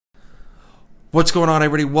What's going on,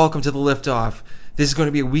 everybody? Welcome to the Liftoff. This is going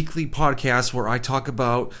to be a weekly podcast where I talk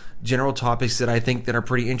about general topics that I think that are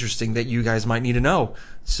pretty interesting that you guys might need to know.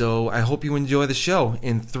 So I hope you enjoy the show.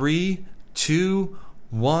 In 3, 2,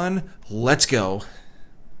 1, let's go.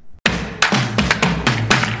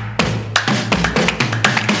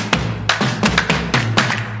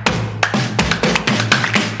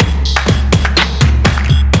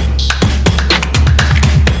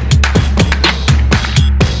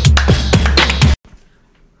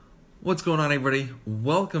 What's going on, everybody?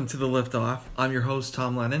 Welcome to the Liftoff. I'm your host,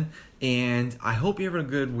 Tom Lennon, and I hope you're having a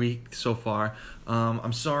good week so far.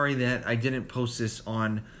 I'm sorry that I didn't post this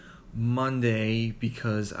on Monday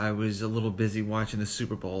because I was a little busy watching the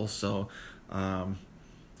Super Bowl, so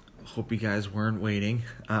hope you guys weren't waiting.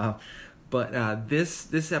 But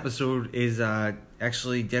this episode is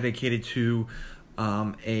actually dedicated to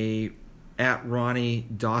at Ronnie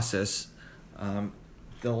Dosis.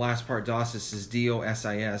 The last part, Dosis, is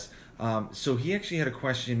D-O-S-I-S. So he actually had a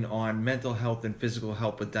question on mental health and physical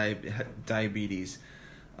health with diabetes.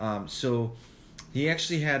 So he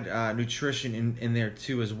actually had nutrition in there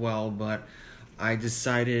too as well, but I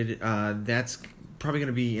decided that's probably going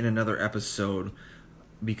to be in another episode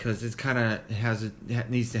because it kind of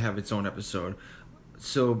needs to have its own episode.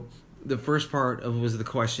 So the first part of the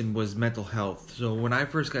question was mental health. So when I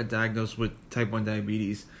first got diagnosed with type 1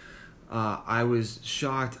 diabetes, I was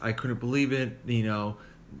shocked. I couldn't believe it.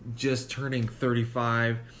 Just turning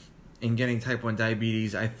 35 and getting type 1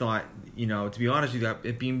 diabetes, I thought, to be honest with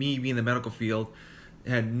you, being in the medical field,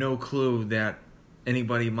 had no clue that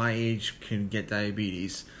anybody my age can get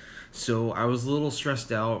diabetes. So I was a little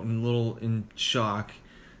stressed out and a little in shock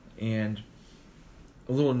and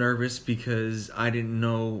a little nervous because I didn't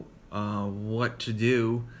know what to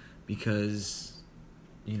do because,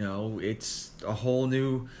 it's a whole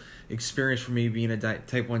new experience for me being a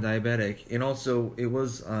type 1 diabetic. And also it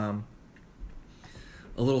was a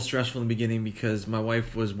little stressful in the beginning because my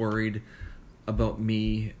wife was worried about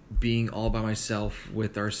me being all by myself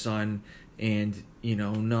with our son and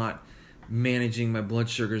not managing my blood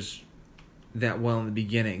sugars that well in the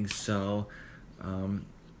beginning. So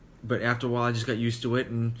but after a while I just got used to it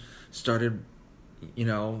and started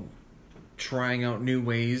trying out new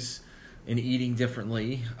ways and eating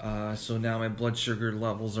differently, so now my blood sugar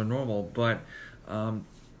levels are normal. But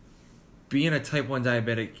being a type 1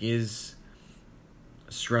 diabetic is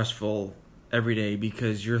stressful every day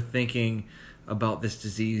because you're thinking about this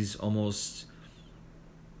disease almost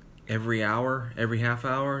every hour, every half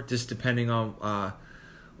hour, just depending on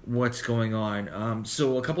what's going on.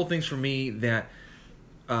 So a couple things for me that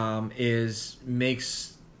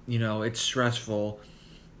makes it stressful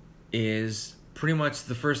is pretty much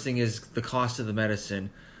the first thing is the cost of the medicine.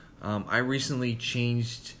 I recently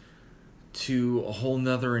changed to a whole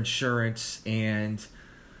nother insurance, and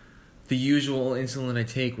the usual insulin I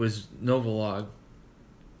take was Novolog,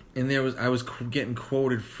 and I was getting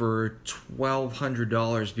quoted for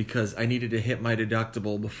 $1,200 because I needed to hit my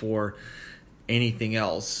deductible before anything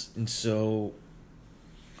else. And so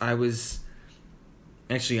I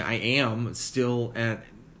am still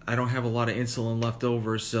I don't have a lot of insulin left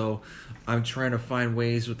over, so I'm trying to find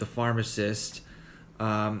ways with the pharmacist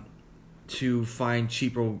to find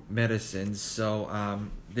cheaper medicines. So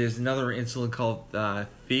there's another insulin called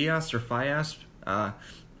Fias. I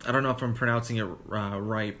don't know if I'm pronouncing it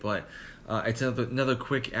right, but it's another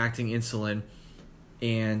quick-acting insulin,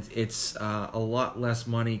 and it's a lot less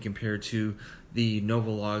money compared to the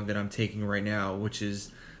Novolog that I'm taking right now, which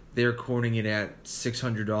is they're quoting it at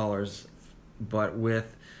 $600, but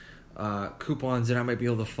with coupons that I might be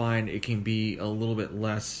able to find, it can be a little bit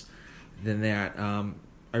less than that.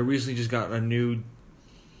 I recently just got a new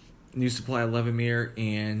supply of Levemir,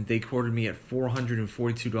 and they quoted me at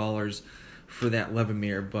 $442 for that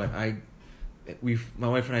Levemir, but my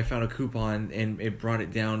wife and I found a coupon, and it brought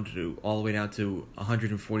it down all the way down to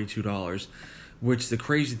 $142, which the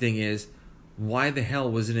crazy thing is, why the hell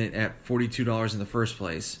wasn't it at $42 in the first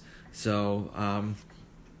place? So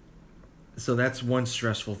that's one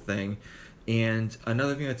stressful thing. And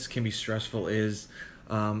another thing that can be stressful is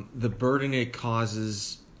the burden it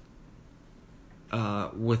causes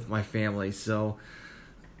with my family. So,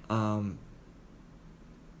 there's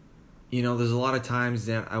a lot of times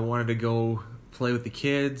that I wanted to go play with the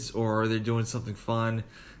kids or they're doing something fun,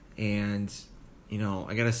 and,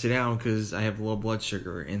 I got to sit down because I have low blood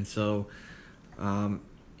sugar. And so,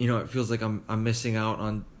 it feels like I'm missing out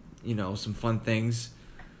on, some fun things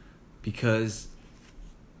because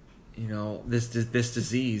this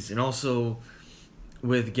disease. And also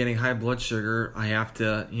with getting high blood sugar, I have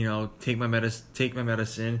to take my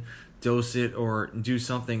medicine dose it or do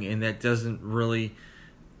something, and that doesn't really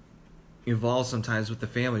evolve sometimes with the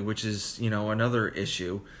family, which is, another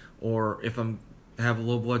issue. Or if have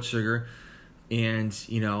low blood sugar and,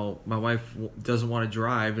 my wife doesn't want to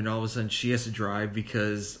drive, and all of a sudden she has to drive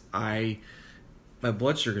because my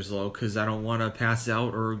blood sugar's low, because I don't want to pass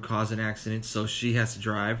out or cause an accident, so she has to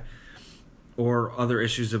drive. Or other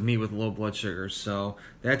issues of me with low blood sugar. So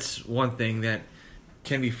that's one thing that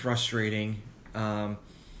can be frustrating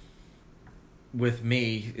with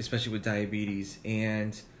me, especially with diabetes.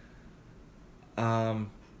 And another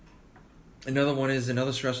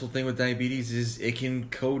stressful thing with diabetes is it can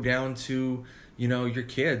go down to, your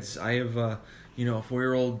kids. I have a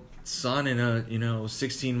 4-year-old son and a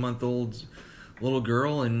 16-month-old little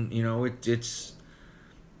girl, and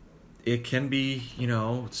it can be,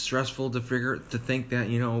 stressful to think that,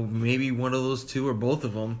 maybe one of those two or both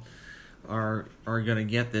of them are going to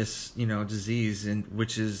get this, disease, and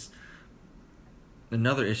which is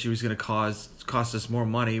another issue. Is going to cost us more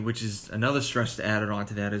money, which is another stress to add it on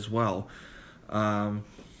to that as well.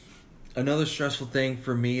 Another stressful thing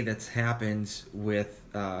for me that's happened with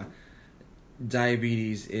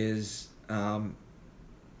diabetes is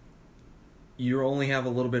you only have a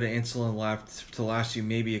little bit of insulin left to last you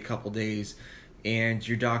maybe a couple days, and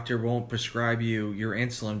your doctor won't prescribe you your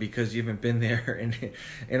insulin because you haven't been there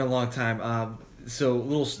in a long time. So a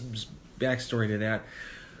little backstory to that.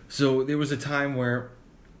 So there was a time where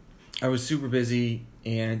I was super busy,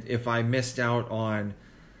 and if I missed out on,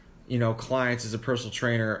 clients as a personal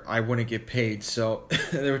trainer, I wouldn't get paid. So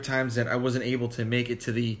there were times that I wasn't able to make it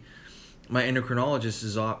to my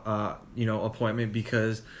endocrinologist's appointment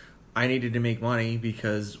because I needed to make money,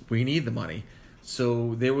 because we need the money.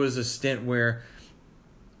 So there was a stint where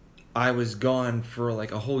I was gone for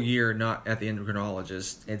like a whole year, not at the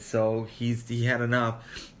endocrinologist. And so he had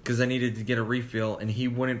enough because I needed to get a refill, and he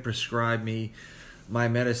wouldn't prescribe me my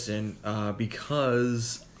medicine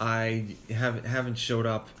because I haven't showed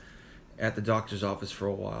up at the doctor's office for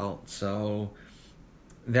a while. So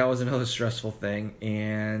that was another stressful thing.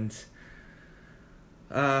 And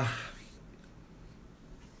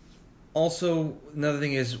also, another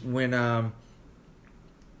thing is when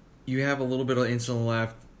you have a little bit of insulin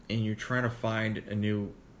left and you're trying to find a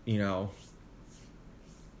new, when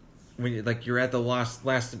you're at the last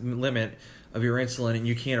limit of your insulin and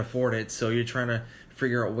you can't afford it, so you're trying to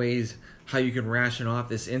figure out ways how you can ration off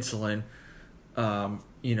this insulin,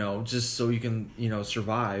 just so you can,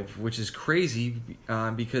 survive, which is crazy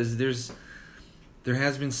because there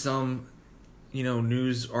has been some,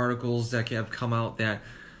 news articles that have come out that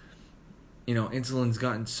insulin's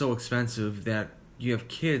gotten so expensive that you have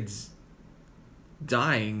kids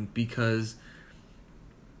dying because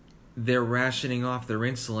they're rationing off their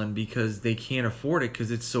insulin because they can't afford it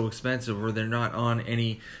because it's so expensive, or they're not on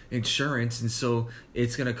any insurance, and so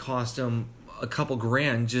it's going to cost them a couple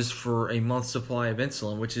grand just for a month's supply of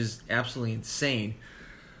insulin, which is absolutely insane.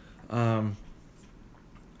 But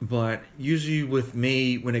usually with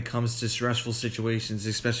me, when it comes to stressful situations,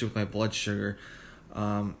 especially with my blood sugar,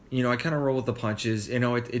 I kind of roll with the punches.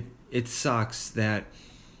 It sucks that,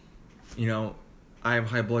 I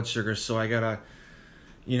have high blood sugar, so I gotta,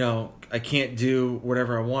 I can't do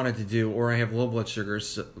whatever I wanted to do, or I have low blood sugar,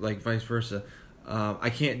 so, like vice versa. I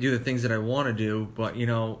can't do the things that I want to do, but, you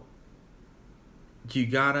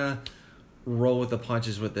gotta roll with the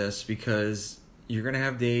punches with this, because you're gonna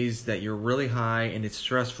have days that you're really high and it's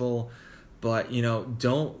stressful, but,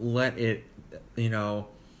 don't let it,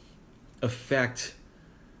 affect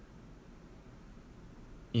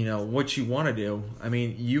what you want to do. I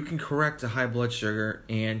mean, you can correct a high blood sugar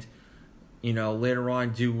and, later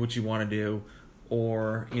on do what you want to do.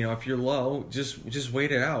 Or, if you're low, just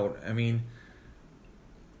wait it out. I mean,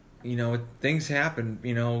 things happen,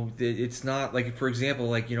 it's not like, for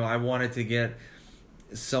example, I wanted to get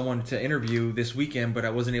someone to interview this weekend, but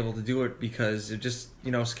I wasn't able to do it because of just,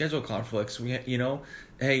 schedule conflicts.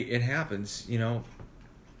 Hey, it happens,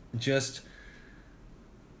 just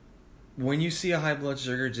when you see a high blood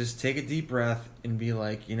sugar, just take a deep breath and be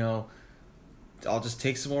like, I'll just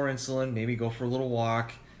take some more insulin, maybe go for a little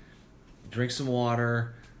walk, drink some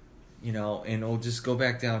water, and it'll just go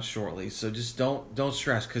back down shortly. So just don't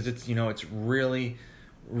stress, because it's, it's really,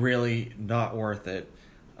 really not worth it.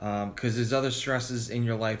 Because there's other stresses in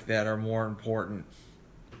your life that are more important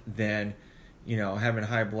than, having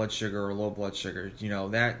high blood sugar or low blood sugar.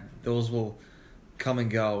 Those will come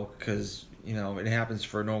and go, because it happens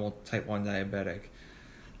for a normal type 1 diabetic.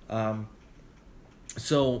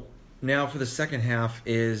 So now for the second half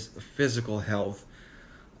is physical health.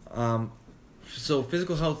 So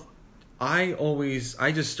physical health,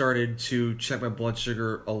 I just started to check my blood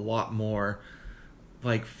sugar a lot more,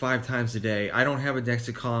 like 5 times a day. I don't have a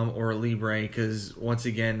Dexcom or a Libre because, once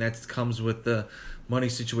again, that comes with the money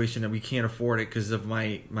situation that we can't afford it because of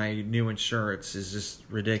my new insurance is just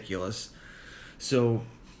ridiculous. So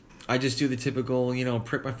I just do the typical,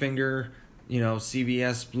 prick my finger,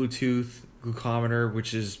 CVS, Bluetooth, glucometer,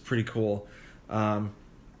 which is pretty cool. And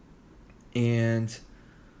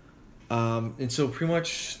so pretty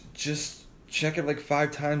much just check it like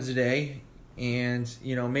 5 times a day, and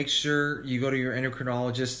make sure you go to your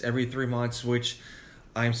endocrinologist every 3 months, which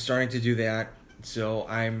I'm starting to do that. So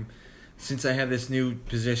since I have this new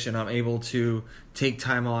position, I'm able to take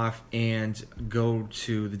time off and go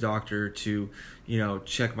to the doctor to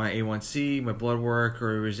check my A1C, my blood work,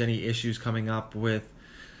 or if there's any issues coming up with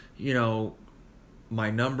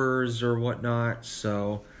my numbers or whatnot.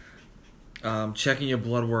 So checking your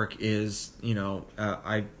blood work is,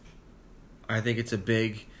 I think it's a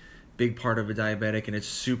big part of a diabetic, and it's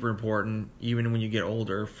super important even when you get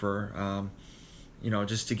older for,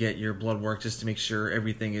 just to get your blood work, just to make sure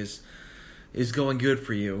everything is going good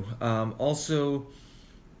for you. Also,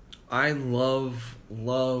 I love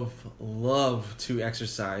to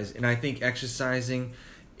exercise, and I think exercising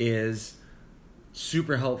is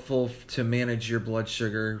super helpful to manage your blood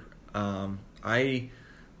sugar. I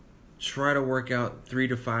try to work out 3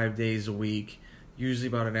 to 5 days a week, usually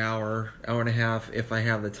about an hour and a half if I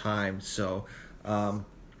have the time. So, and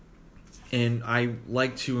I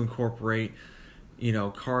like to incorporate,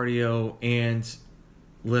 cardio and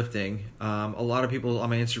lifting. A lot of people on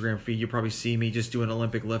my Instagram feed, you probably see me just doing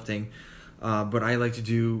Olympic lifting, but I like to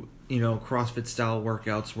do, CrossFit style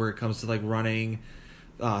workouts where it comes to like running,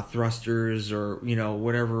 thrusters, or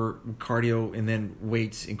whatever cardio, and then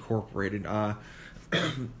weights incorporated.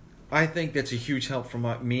 I think that's a huge help for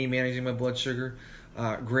me managing my blood sugar.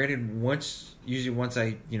 Granted, once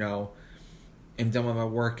I am done with my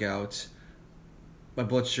workout, my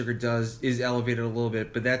blood sugar is elevated a little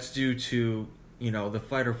bit, but that's due to the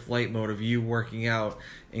fight or flight mode of you working out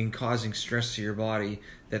and causing stress to your body,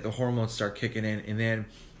 that the hormones start kicking in, and then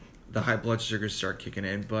the high blood sugars start kicking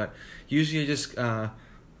in. But usually just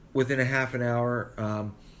within a half an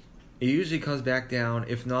hour, it usually comes back down.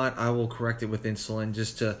 If not, I will correct it with insulin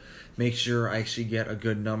just to make sure I actually get a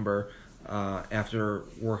good number after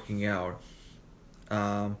working out.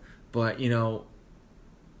 But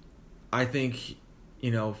I think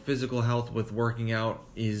physical health with working out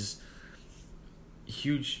is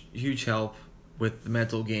huge help with the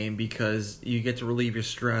mental game, because you get to relieve your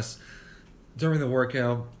stress during the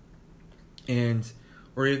workout,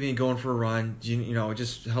 or even going for a run. It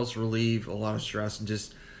just helps relieve a lot of stress, and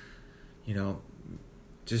just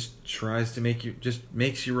tries to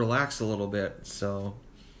makes you relax a little bit. So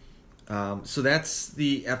that's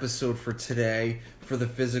the episode for today for the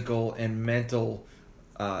physical and mental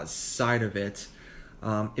side of it.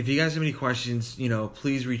 If you guys have any questions,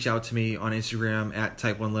 please reach out to me on Instagram at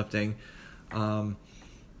Type1Lifting,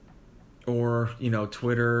 or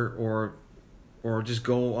Twitter, or just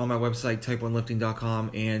go on my website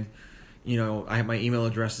type1lifting.com, and I have my email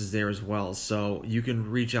addresses there as well, so you can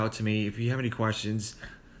reach out to me if you have any questions.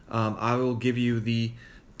 I will give you the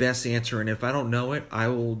best answer, and if I don't know it, I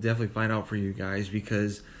will definitely find out for you guys,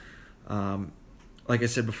 because like I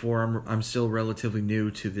said before, I'm still relatively new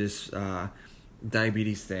to this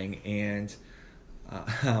diabetes thing, and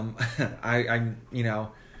I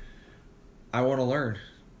want to learn,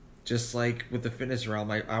 just like with the fitness realm.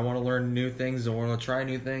 I want to learn new things, I want to try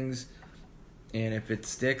new things, and if it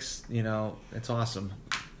sticks, it's awesome.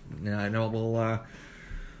 I know we'll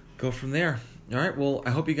go from there. All right, well,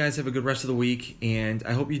 I hope you guys have a good rest of the week, and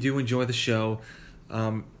I hope you do enjoy the show.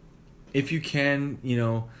 If you can,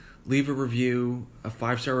 leave a review, a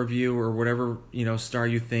 5-star review, or whatever star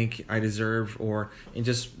you think I deserve, and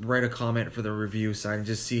just write a comment for the review side and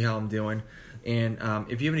just see how I'm doing. And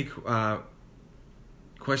if you have any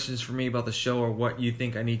questions for me about the show, or what you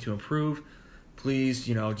think I need to improve, please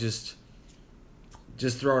just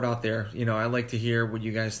throw it out there. I like to hear what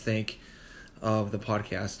you guys think of the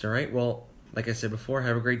podcast. All right, well, like I said before,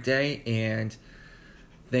 have a great day, and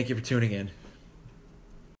thank you for tuning in.